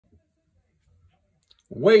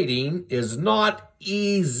Waiting is not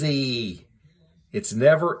easy. It's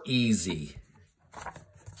never easy.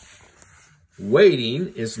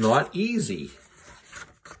 Waiting is not easy.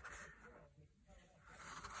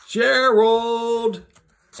 Gerald,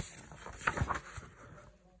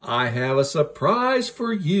 I have a surprise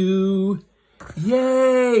for you.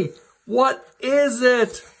 Yay! What is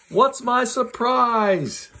it? What's my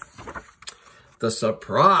surprise? The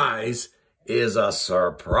surprise is a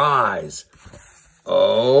surprise.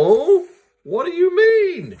 Oh, what do you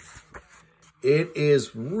mean? It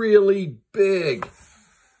is really big.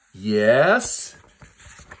 Yes.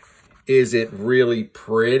 Is it really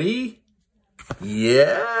pretty?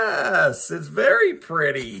 Yes, it's very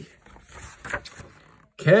pretty.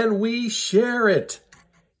 Can we share it?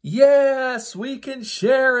 Yes, we can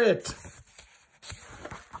share it.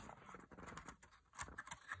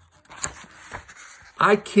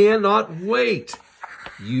 I cannot wait.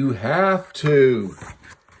 You have to.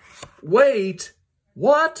 Wait,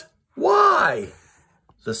 what? Why?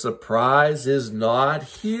 The surprise is not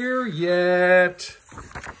here yet.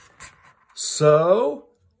 So,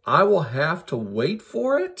 I will have to wait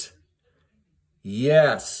for it?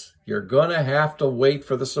 Yes, you're gonna have to wait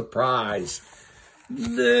for the surprise.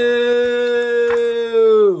 No!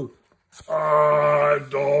 I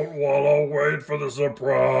don't want to wait for the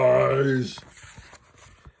surprise.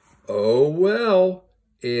 Oh, well,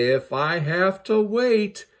 if I have to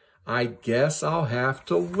wait, I guess I'll have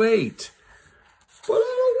to wait. But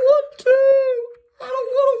I don't want to. I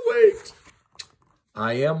don't want to wait.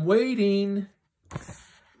 I am waiting.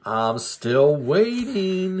 I'm still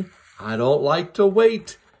waiting. I don't like to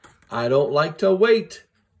wait. I don't like to wait.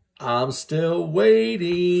 I'm still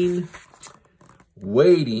waiting.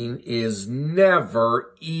 Waiting is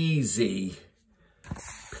never easy.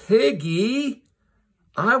 Piggy,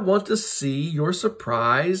 I want to see your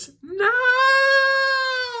surprise now.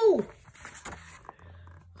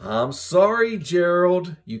 I'm sorry,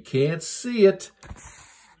 Gerald, you can't see it,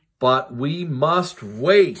 but we must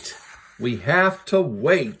wait. We have to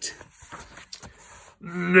wait.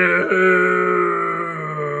 No,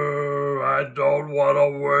 I don't want to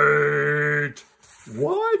wait.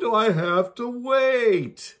 Why do I have to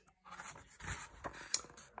wait?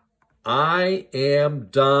 I am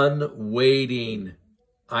done waiting.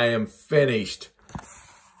 I am finished.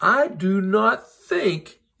 I do not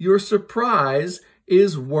think your surprise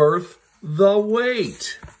is worth the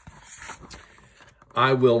wait.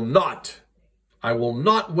 I will not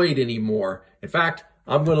wait anymore. In fact,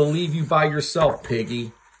 I'm going to leave you by yourself,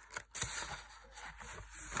 Piggy.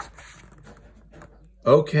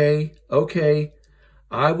 Okay.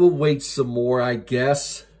 I will wait some more, I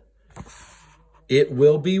guess. It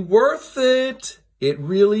will be worth it. It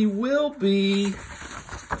really will be.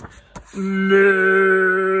 No.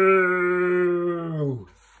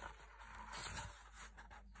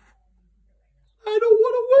 I don't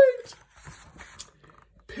want to wait.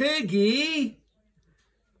 Piggy,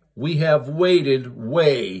 we have waited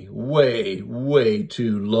way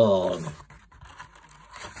too long.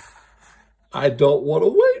 I don't want to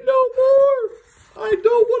wait no more. I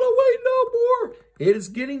don't want to wait no more. It is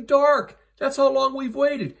getting dark. That's how long we've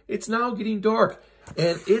waited. It's now getting dark.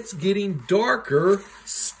 And it's getting darker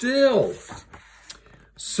still.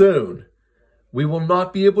 Soon, we will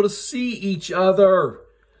not be able to see each other.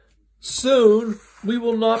 Soon, we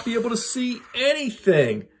will not be able to see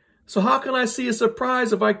anything. So how can I see a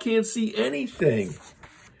surprise if I can't see anything?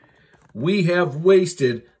 We have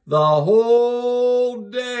wasted the whole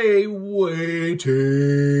day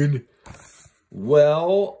waiting.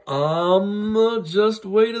 Well, just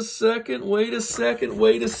wait a second.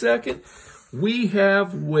 We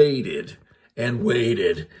have waited and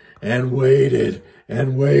waited and waited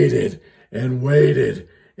and waited and waited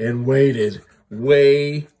and waited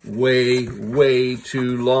way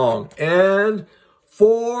too long. And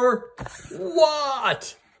for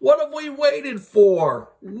what? What have we waited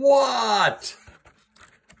for? What?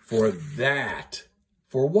 For that.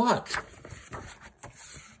 For what?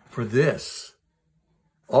 For this.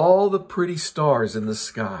 All the pretty stars in the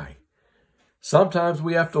sky. Sometimes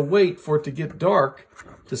we have to wait for it to get dark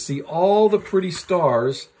to see all the pretty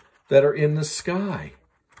stars that are in the sky.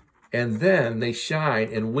 And then they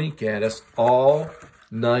shine and wink at us all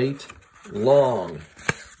night long.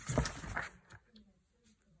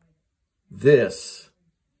 This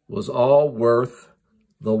was all worth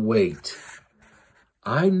the wait.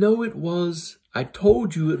 I know it was. I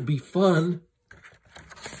told you it'd be fun.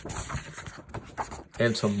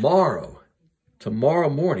 And tomorrow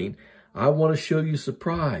morning, I want to show you a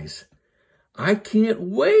surprise. I can't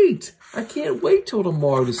wait. I can't wait till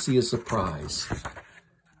tomorrow to see a surprise.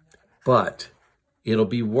 But It'll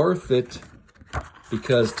be worth it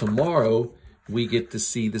because tomorrow we get to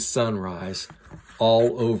see the sunrise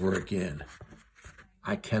all over again.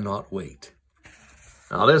 I cannot wait.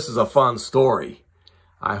 Now, this is a fun story.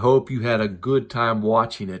 I hope you had a good time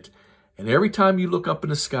watching it. And every time you look up in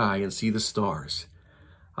the sky and see the stars,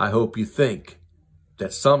 I hope you think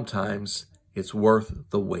that sometimes it's worth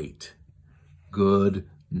the wait. Good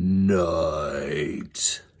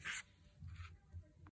night.